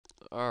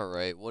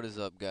Alright, what is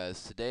up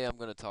guys? Today I'm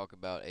going to talk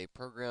about a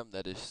program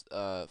that is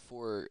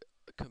for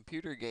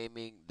computer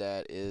gaming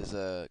that is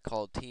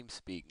called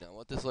TeamSpeak. Now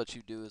what this lets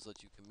you do is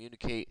let you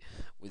communicate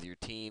with your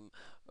team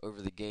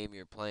over the game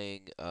you're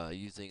playing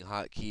using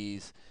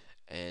hotkeys,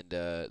 and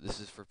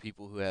this is for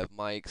people who have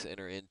mics and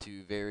are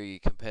into very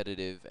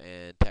competitive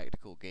and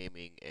tactical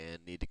gaming and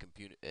need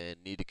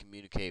to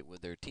communicate with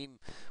their team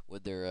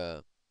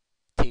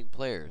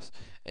players,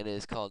 and it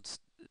is called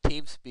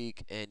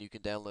TeamSpeak, and you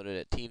can download it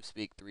at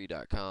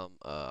TeamSpeak3.com.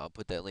 I'll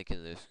put that link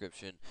in the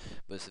description.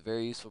 But it's a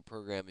very useful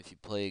program if you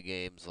play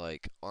games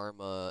like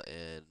Arma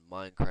and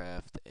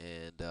Minecraft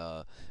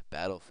and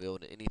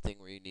Battlefield and anything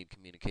where you need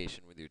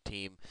communication with your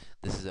team.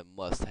 This is a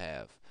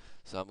must-have.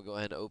 So I'm gonna go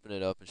ahead and open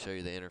it up and show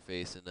you the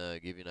interface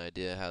and give you an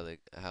idea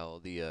how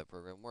the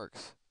program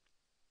works.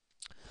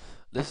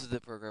 This is the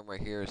program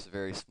right here. It's a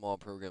very small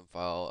program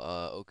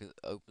file.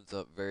 Opens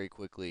up very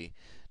quickly.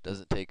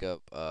 Doesn't take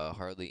up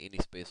hardly any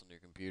space on your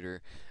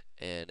computer.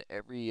 And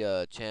every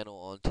channel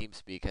on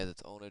TeamSpeak has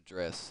its own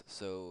address.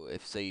 So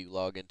if say you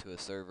log into a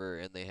server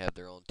and they have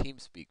their own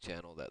TeamSpeak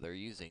channel that they're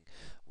using,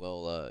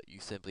 well, you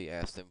simply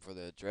ask them for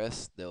the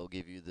address. They'll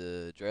give you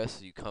the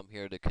address. You come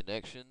here to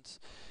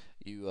connections.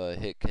 You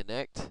hit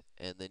connect,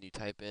 and then you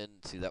type in.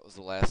 See, that was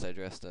the last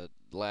address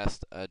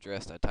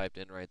I typed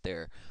in right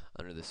there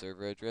under the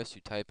server address.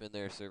 You type in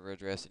their server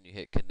address and you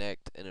hit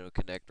connect, and it'll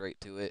connect right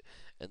to it.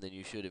 And then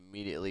you should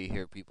immediately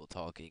hear people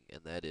talking,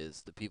 and that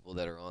is the people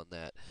that are on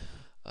that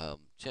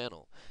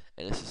channel.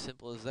 And it's as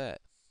simple as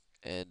that.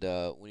 And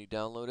when you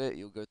download it,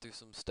 you'll go through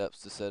some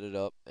steps to set it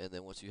up, and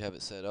then once you have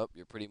it set up,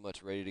 you're pretty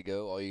much ready to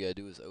go. All you gotta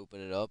do is open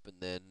it up, and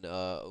then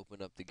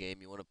open up the game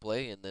you want to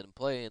play, and then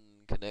play and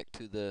connect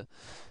to the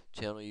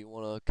channel you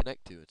want to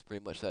connect to. It's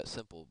pretty much that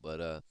simple.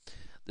 But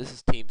this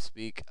is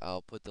TeamSpeak.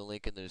 I'll put the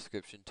link in the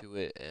description to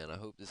it, and I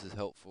hope this is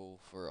helpful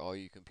for all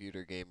you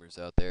computer gamers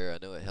out there. I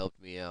know it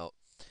helped me out.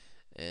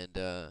 And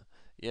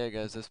yeah,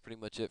 guys, that's pretty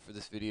much it for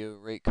this video.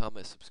 Rate,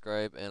 comment,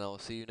 subscribe, and I'll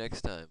see you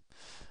next time.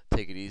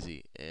 Take it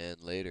easy,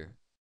 and later.